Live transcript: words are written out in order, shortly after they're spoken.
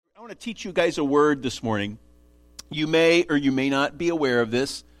I want to teach you guys a word this morning. You may or you may not be aware of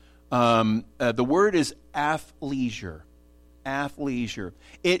this. The word is athleisure. Athleisure.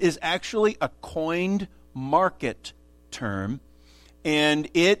 It is actually a coined market term, and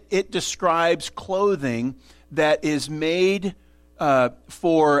it describes clothing that is made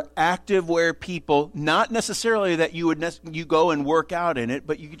for active wear people, not necessarily that you go and work out in it,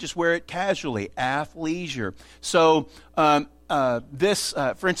 but you could just wear it casually. Athleisure. So this,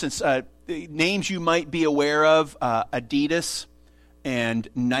 for instance, names you might be aware of: Adidas and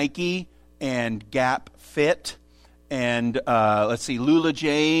Nike and Gap Fit, and Lula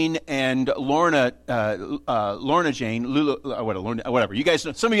Jane and Lorna Jane, whatever. You guys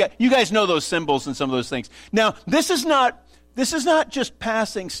know, some of you guys know those symbols and some of those things. Now, this is not just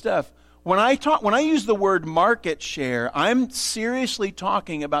passing stuff. When I use the word market share, I'm seriously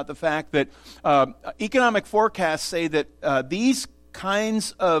talking about the fact that economic forecasts say that these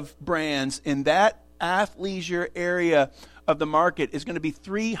kinds of brands in that athleisure area of the market is going to be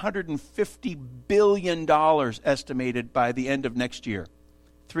 $350 billion estimated by the end of next year.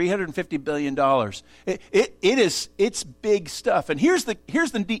 $350 billion. It's big stuff. And here's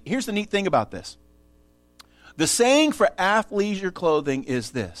the neat thing about this. The saying for athleisure clothing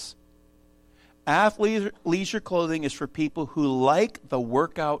is this: athleisure clothing is for people who like the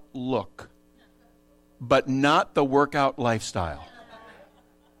workout look, but not the workout lifestyle.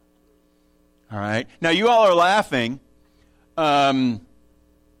 All right? Now, you all are laughing, but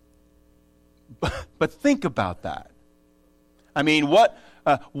think about that. I mean,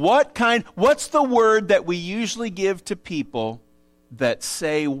 what's the word that we usually give to people that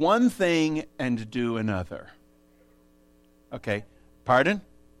say one thing and do another? Okay, pardon?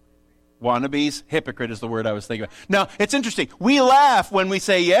 Wannabes? Hypocrite is the word I was thinking about. Now, it's interesting. We laugh when we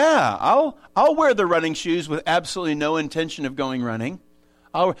say, yeah, I'll wear the running shoes with absolutely no intention of going running.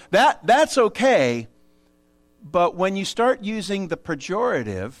 That's okay. But when you start using the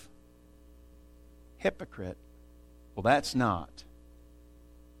pejorative, hypocrite, well, that's not,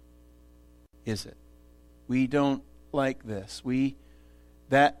 is it? We don't like this.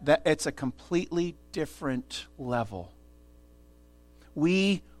 That it's a completely different level.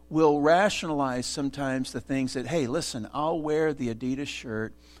 We will rationalize sometimes the things that, hey, listen, I'll wear the Adidas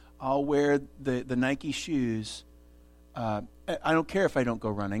shirt, I'll wear the Nike shoes. I don't care if I don't go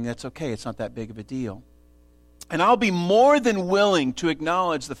running. That's okay. It's not that big of a deal. And I'll be more than willing to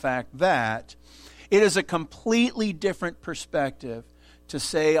acknowledge the fact that it is a completely different perspective to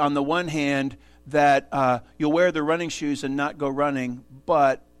say, on the one hand, that you'll wear the running shoes and not go running,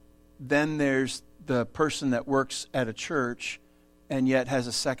 but then there's the person that works at a church and yet has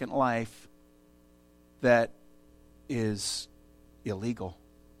a second life that is illegal,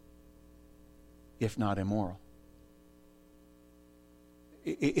 if not immoral.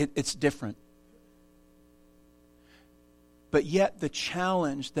 It's different. But yet the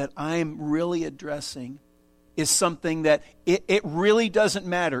challenge that I'm really addressing is something that it really doesn't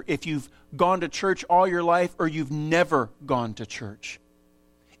matter if you've gone to church all your life or you've never gone to church.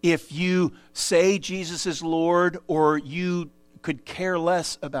 If you say Jesus is Lord or you could care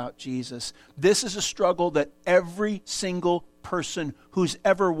less about Jesus, this is a struggle that every single person who's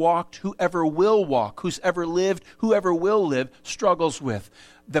ever walked, who ever will walk, who's ever lived, whoever will live, struggles with.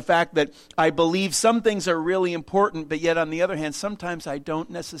 The fact that I believe some things are really important, but yet on the other hand, sometimes I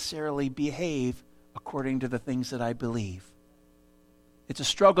don't necessarily behave according to the things that I believe. It's a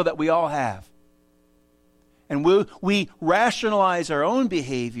struggle that we all have. And we rationalize our own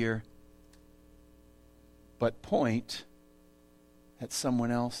behavior, but point at someone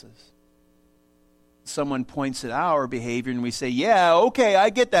else's. Someone points at our behavior and we say, yeah, okay,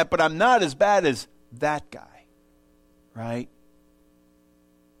 I get that, but I'm not as bad as that guy. Right?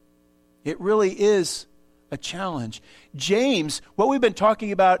 It really is a challenge. James, what we've been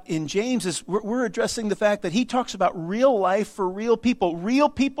talking about in James is we're addressing the fact that he talks about real life for real people. Real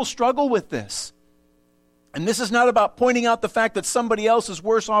people struggle with this. And this is not about pointing out the fact that somebody else is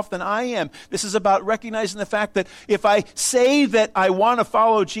worse off than I am. This is about recognizing the fact that if I say that I want to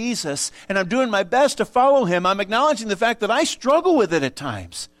follow Jesus and I'm doing my best to follow him, I'm acknowledging the fact that I struggle with it at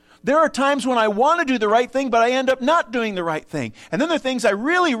times. There are times when I want to do the right thing, but I end up not doing the right thing. And then there are things I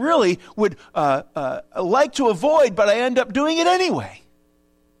really, really would like to avoid, but I end up doing it anyway.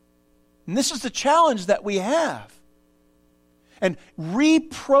 And this is the challenge that we have. And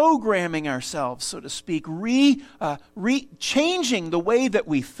reprogramming ourselves, so to speak, changing the way that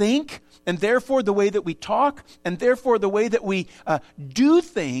we think, and therefore the way that we talk, and therefore the way that we do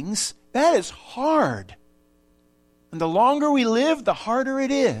things, that is hard. And the longer we live, the harder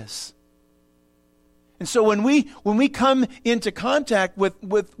it is. And so when we come into contact with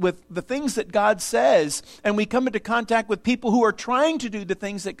the things that God says, and we come into contact with people who are trying to do the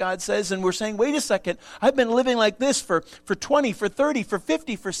things that God says, and we're saying, wait a second, I've been living like this for 20, for 30, for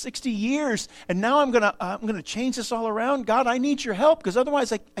 50, for 60 years, and now I'm gonna change this all around. God, I need your help, because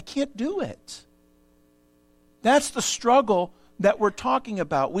otherwise I can't do it. That's the struggle that we're talking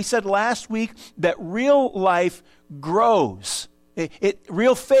about. We said last week that real life grows.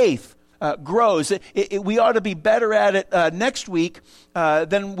 Real faith grows. We ought to be better at it next week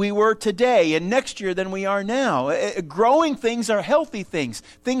than we were today, and next year than we are now. Growing things are healthy things.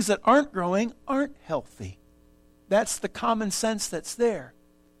 Things that aren't growing aren't healthy. That's the common sense that's there.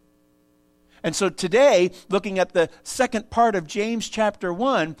 And so today, looking at the second part of James chapter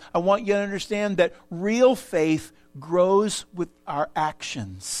 1, I want you to understand that real faith grows with our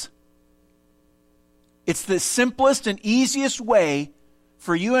actions. It's the simplest and easiest way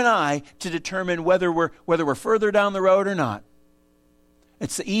for you and I to determine whether we're further down the road or not.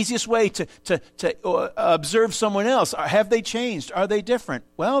 It's the easiest way to observe someone else. Have they changed? Are they different?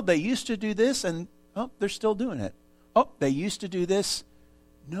 Well, they used to do this, and they're still doing it. Oh, they used to do this.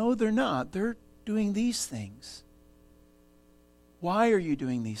 No, they're not. They're doing these things. Why are you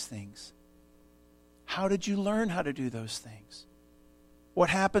doing these things? How did you learn how to do those things?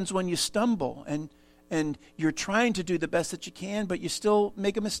 What happens when you stumble and you're trying to do the best that you can, but you still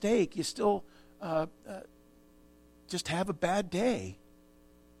make a mistake? You still just have a bad day.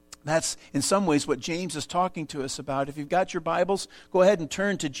 That's, in some ways, what James is talking to us about. If you've got your Bibles, go ahead and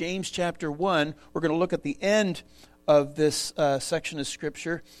turn to James chapter 1. We're going to look at the end of this section of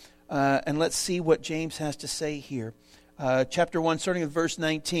Scripture, and let's see what James has to say here. Chapter 1, starting with verse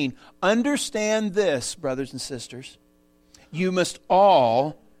 19. Understand this, brothers and sisters. You must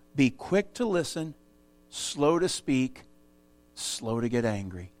all be quick to listen, slow to speak, slow to get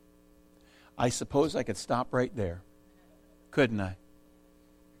angry. I suppose I could stop right there, couldn't I?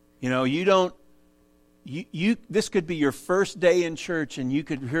 This could be your first day in church, and you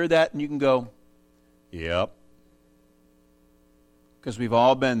could hear that and you can go, yep. Because we've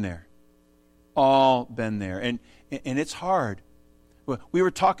all been there. All been there. And it's hard. We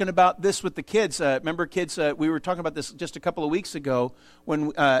were talking about this with the kids. Remember, kids, we were talking about this just a couple of weeks ago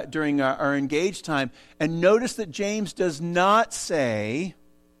when during our engaged time. And notice that James does not say,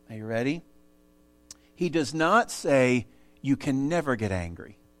 are you ready? He does not say, you can never get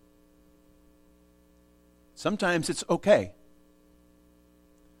angry. Sometimes it's okay.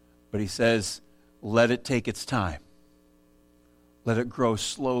 But he says, let it take its time. Let it grow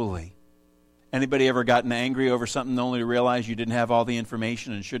slowly. Anybody ever gotten angry over something only to realize you didn't have all the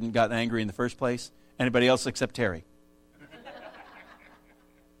information and shouldn't have gotten angry in the first place? Anybody else except Terry?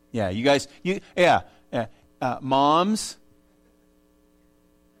 Yeah, you guys, moms?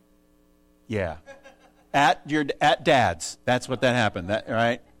 Yeah. At dad's. That's what that happened,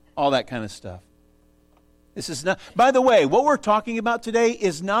 right? All that kind of stuff. This is not, by the way, what we're talking about today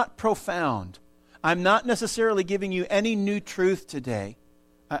is not profound. I'm not necessarily giving you any new truth today.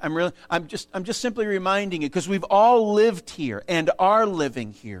 I'm just simply reminding you, because we've all lived here and are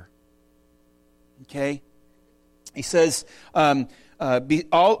living here. Okay? He says, we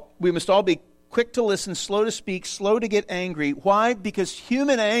must all be quick to listen, slow to speak, slow to get angry. Why? Because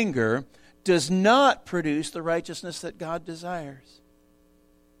human anger does not produce the righteousness that God desires.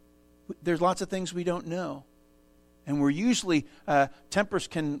 There's lots of things we don't know. And we're usually, tempers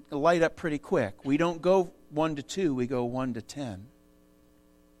can light up pretty quick. We don't go 1 to 2, we go 1 to 10.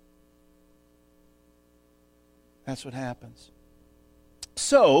 That's what happens.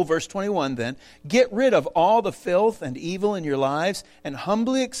 So, verse 21 then, get rid of all the filth and evil in your lives and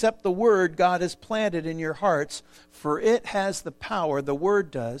humbly accept the word God has planted in your hearts, for it has the power, the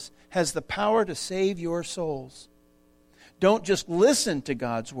word has the power to save your souls. Don't just listen to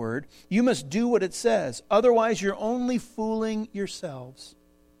God's word. You must do what it says. Otherwise, you're only fooling yourselves.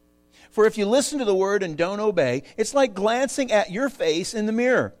 For if you listen to the word and don't obey, it's like glancing at your face in the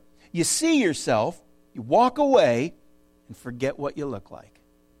mirror. You see yourself, you walk away, and forget what you look like.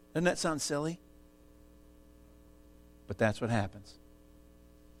 Doesn't that sound silly? But that's what happens.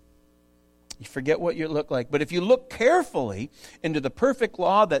 You forget what you look like. But if you look carefully into the perfect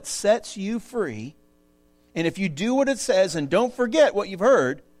law that sets you free, and if you do what it says and don't forget what you've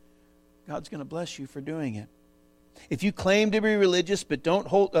heard, God's going to bless you for doing it. If you claim to be religious but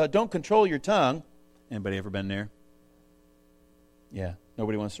don't control your tongue, anybody ever been there? Yeah,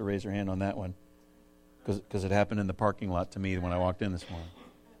 nobody wants to raise their hand on that one. Because it happened in the parking lot to me when I walked in this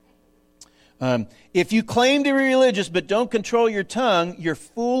morning. If you claim to be religious but don't control your tongue, you're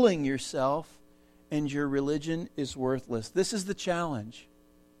fooling yourself and your religion is worthless. This is the challenge.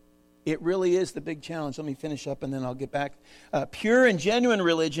 It really is the big challenge. Let me finish up and then I'll get back. Pure and genuine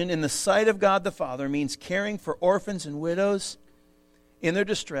religion in the sight of God the Father means caring for orphans and widows in their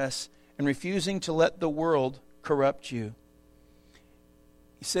distress and refusing to let the world corrupt you.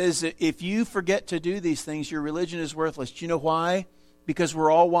 He says that if you forget to do these things, your religion is worthless. Do you know why? Because we're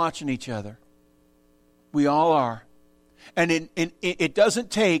all watching each other. We all are. And it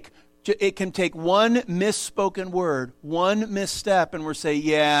doesn't take, it can take one misspoken word, one misstep, and we're saying,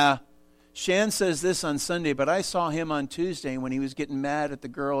 yeah, Shan says this on Sunday, but I saw him on Tuesday when he was getting mad at the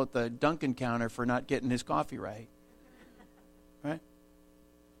girl at the Dunkin' counter for not getting his coffee right. Right?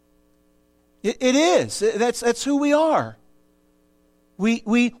 It is. That's who we are.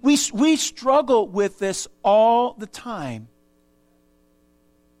 We struggle with this all the time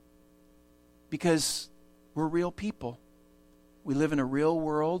because we're real people. We live in a real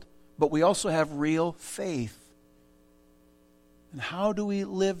world, but we also have real faith. And how do we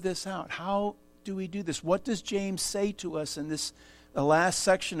live this out? How do we do this? What does James say to us in this the last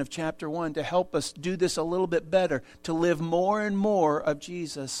section of chapter 1 to help us do this a little bit better, to live more and more of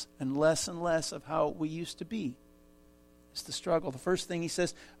Jesus and less of how we used to be? It's the struggle. The first thing he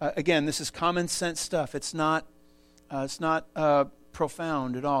says, again, this is common sense stuff. It's not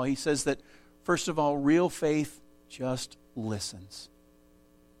profound at all. He says that, first of all, real faith just listens.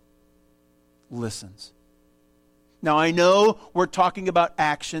 Listens. Now, I know we're talking about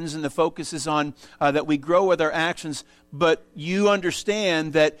actions, and the focus is on that we grow with our actions, but you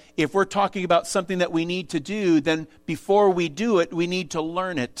understand that if we're talking about something that we need to do, then before we do it, we need to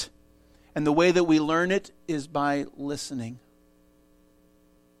learn it. And the way that we learn it is by listening.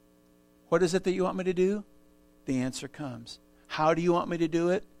 What is it that you want me to do? The answer comes. How do you want me to do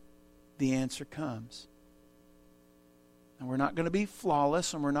it? The answer comes. And we're not going to be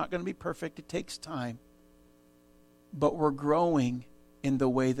flawless, and we're not going to be perfect. It takes time. But we're growing in the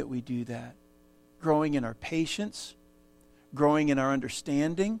way that we do that. Growing in our patience, growing in our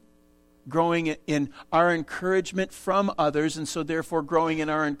understanding, growing in our encouragement from others, and so therefore growing in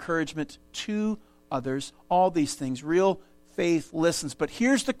our encouragement to others. All these things. Real faith listens. But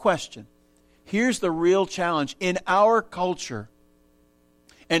here's the question. Here's the real challenge. In our culture,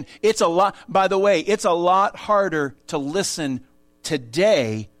 and it's a lot, by the way, it's a lot harder to listen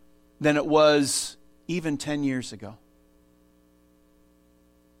today than it was even 10 years ago.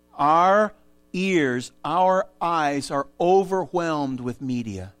 Our ears, our eyes are overwhelmed with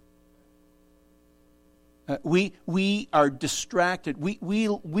media. We are distracted.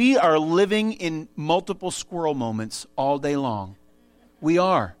 We are living in multiple squirrel moments all day long. We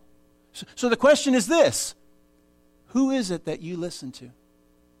are. So the question is this: who is it that you listen to?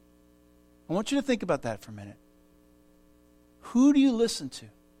 I want you to think about that for a minute. Who do you listen to?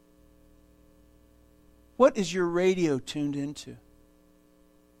 What is your radio tuned into?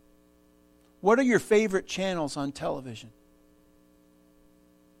 What are your favorite channels on television?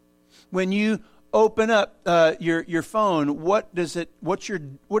 When you open up your phone, what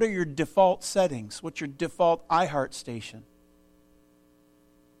are your default settings? What's your default iHeart station?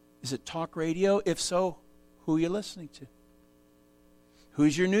 Is it talk radio? If so, who are you listening to?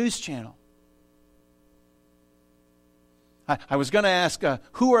 Who's your news channel? I was going to ask,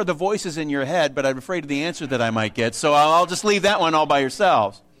 who are the voices in your head, but I'm afraid of the answer that I might get, so I'll just leave that one all by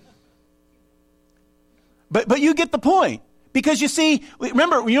yourselves. But you get the point. Because you see,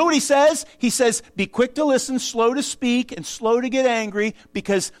 remember, you know what he says? He says, be quick to listen, slow to speak, and slow to get angry,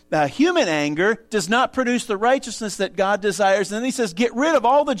 because human anger does not produce the righteousness that God desires. And then he says, get rid of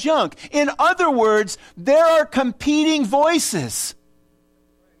all the junk. In other words, there are competing voices.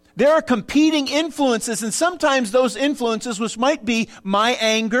 There are competing influences, and sometimes those influences, which might be my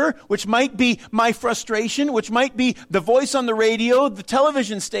anger, which might be my frustration, which might be the voice on the radio, the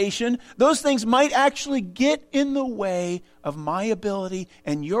television station, those things might actually get in the way of my ability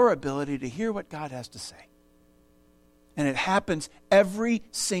and your ability to hear what God has to say. And it happens every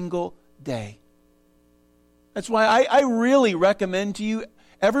single day. That's why I really recommend to you,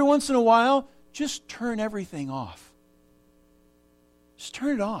 every once in a while, just turn everything off. Just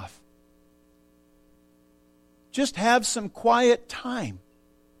turn it off. Just have some quiet time.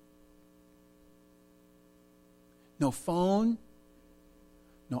 No phone,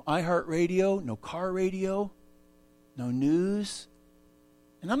 no iHeartRadio, no car radio, no news.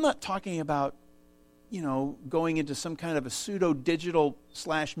 And I'm not talking about, going into some kind of a pseudo-digital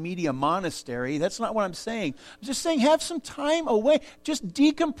 / media monastery. That's not what I'm saying. I'm just saying have some time away. Just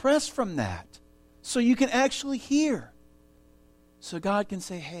decompress from that so you can actually hear. So God can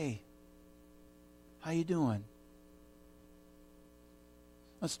say, hey, how you doing?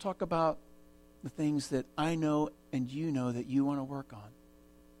 Let's talk about the things that I know and you know that you want to work on.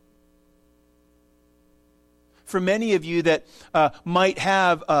 for many of you that might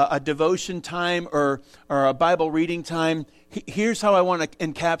have a devotion time or a Bible reading time, here's how I want to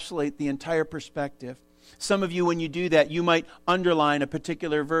encapsulate the entire perspective. Some of you, when you do that, you might underline a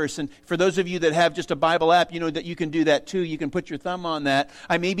particular verse. And for those of you that have just a Bible app, you know that you can do that too. You can put your thumb on that.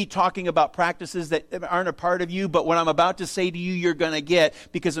 I may be talking about practices that aren't a part of you, but what I'm about to say to you, you're going to get.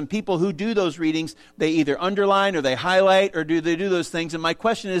 Because when people who do those readings, they either underline or they highlight or they do those things. And my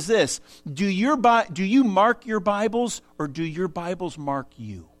question is this: do you mark your Bibles, or do your Bibles mark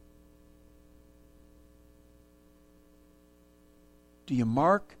you? Do you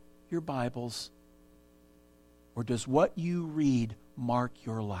mark your Bibles, or does what you read mark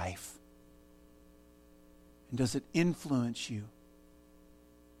your life? And does it influence you?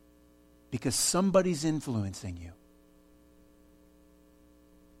 Because somebody's influencing you.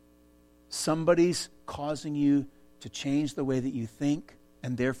 Somebody's causing you to change the way that you think,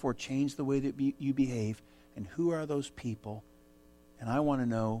 and therefore change the way that you behave. And who are those people? And I want to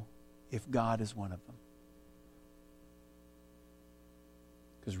know if God is one of them.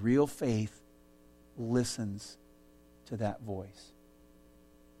 Because real faith listens to that voice.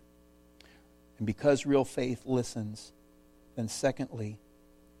 And because real faith listens, then secondly,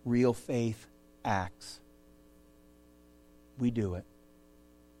 real faith acts. We do it.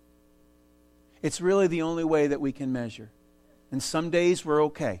 It's really the only way that we can measure. And some days we're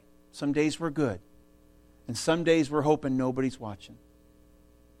okay. Some days we're good. And some days we're hoping nobody's watching,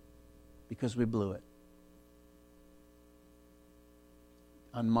 because we blew it.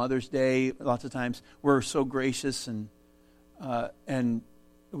 On Mother's Day, lots of times we're so gracious and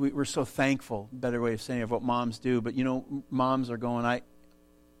we're so thankful, better way of saying it, of what moms do. But you know, moms are going,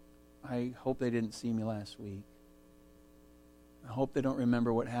 I hope they didn't see me last week. I hope they don't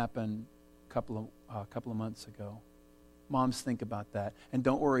remember what happened a couple of months ago. Moms think about that. And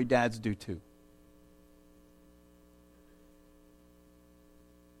don't worry, dads do too.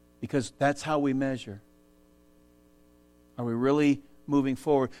 Because that's how we measure. Are we really moving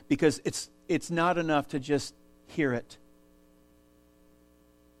forward? Because it's not enough to just hear it.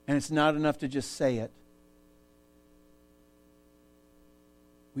 And it's not enough to just say it.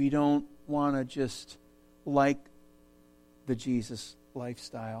 We don't want to just like the Jesus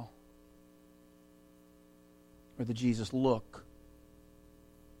lifestyle or the Jesus look.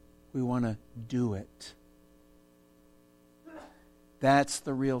 We want to do it. That's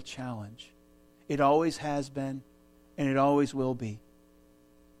the real challenge. It always has been, and it always will be.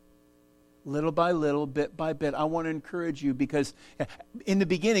 Little by little, bit by bit, I want to encourage you, because in the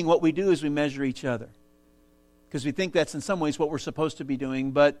beginning what we do is we measure each other. Because we think that's in some ways what we're supposed to be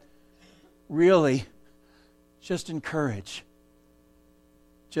doing, but really, just encourage.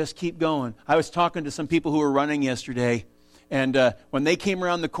 Just keep going. I was talking to some people who were running yesterday, and when they came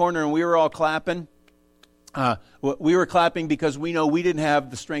around the corner and we were all clapping, we were clapping because we know we didn't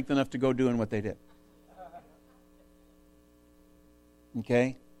have the strength enough to go doing what they did.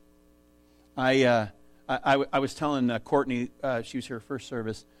 Okay? I was telling Courtney, she was her first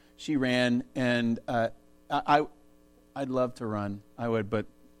service, she ran, and I'd love to run. I would, but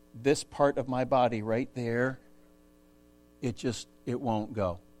this part of my body right there, it won't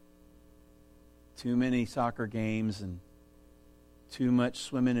go. Too many soccer games and too much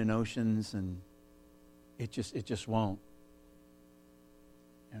swimming in oceans, and it just won't.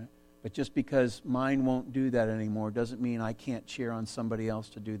 Yeah? But just because mine won't do that anymore doesn't mean I can't cheer on somebody else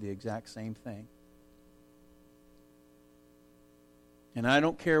to do the exact same thing. And I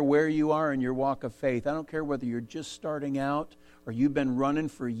don't care where you are in your walk of faith. I don't care whether you're just starting out or you've been running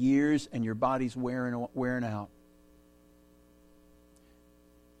for years and your body's wearing out.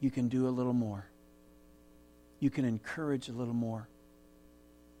 You can do a little more. You can encourage a little more.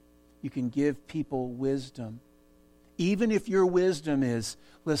 You can give people wisdom. Even if your wisdom is,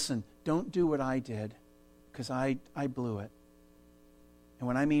 listen, don't do what I did, because I blew it. And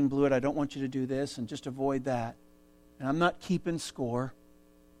when I mean blew it, I don't want you to do this, and just avoid that. And I'm not keeping score.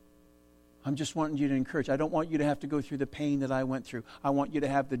 I'm just wanting you to encourage. I don't want you to have to go through the pain that I went through. I want you to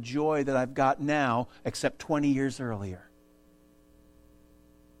have the joy that I've got now, except 20 years earlier.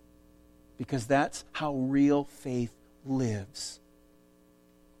 Because that's how real faith lives.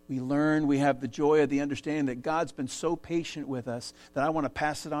 We learn, we have the joy of the understanding that God's been so patient with us that I want to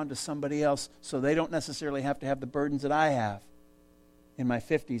pass it on to somebody else so they don't necessarily have to have the burdens that I have in my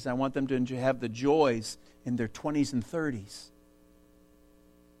 50s. I want them to have the joys in their 20s and 30s.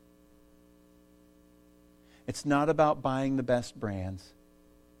 It's not about buying the best brands.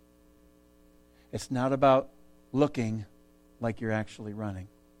 It's not about looking like you're actually running.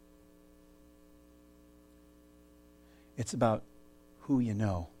 It's about who you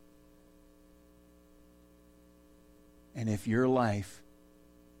know. And if your life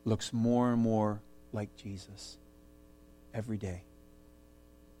looks more and more like Jesus every day,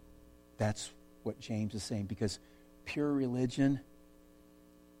 that's what James is saying, because pure religion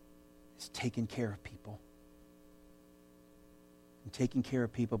is taking care of people. And taking care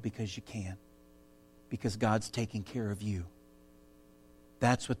of people because you can. Because God's taking care of you.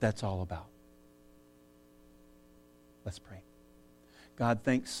 That's what that's all about. Let's pray. God,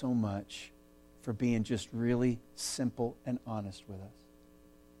 thanks so much for being just really simple and honest with us.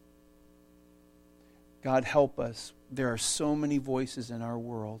 God, help us. There are so many voices in our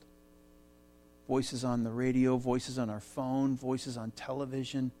world. Voices on the radio, voices on our phone, voices on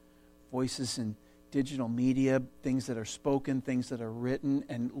television, voices in digital media, things that are spoken, things that are written.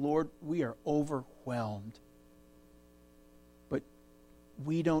 And Lord, we are overwhelmed. But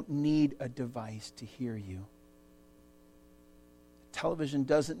we don't need a device to hear you. Television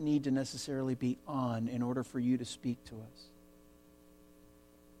doesn't need to necessarily be on in order for you to speak to us.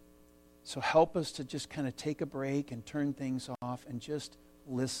 So help us to just kind of take a break and turn things off and just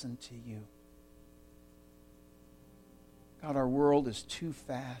listen to you. God, our world is too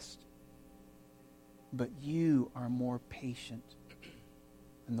fast, but you are more patient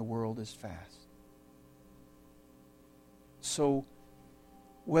and the world is fast. So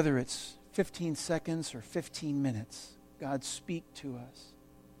whether it's 15 seconds or 15 minutes, God, speak to us.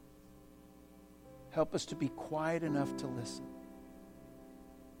 Help us to be quiet enough to listen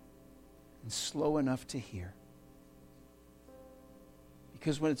and slow enough to hear.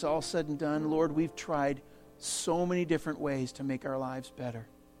 Because when it's all said and done, Lord, we've tried so many different ways to make our lives better.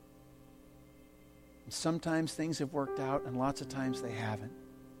 And sometimes things have worked out, and lots of times they haven't.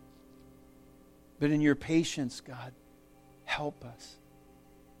 But in your patience, God, help us.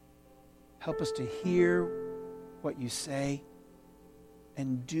 Help us to hear what you say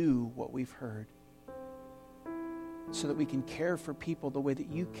and do what we've heard, so that we can care for people the way that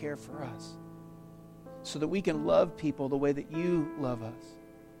you care for us, so that we can love people the way that you love us,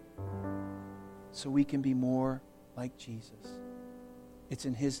 so we can be more like Jesus. It's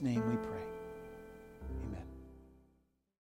in his name we pray.